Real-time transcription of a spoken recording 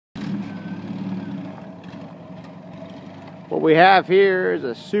What we have here is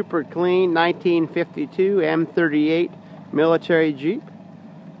a super clean 1952 M38 military Jeep.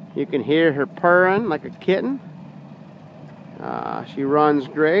 You can hear her purring like a kitten. She runs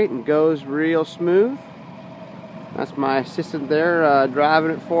great and goes real smooth. That's my assistant there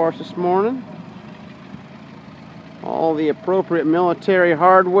driving it for us this morning. All the appropriate military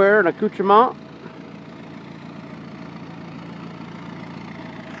hardware and accoutrement.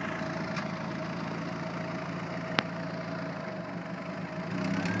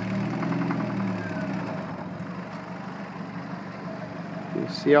 You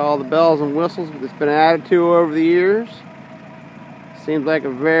see all the bells and whistles that's been added to over the years. Seems like a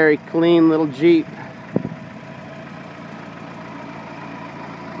very clean little Jeep.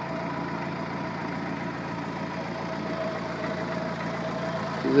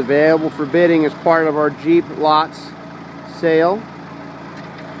 Is available for bidding as part of our Jeep lots sale.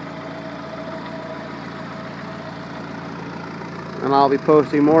 And I'll be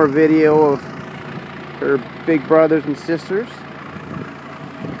posting more video of her big brothers and sisters.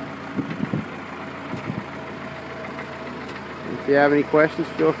 If you have any questions,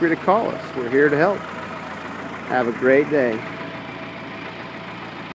 feel free to call us. We're here to help. Have a great day.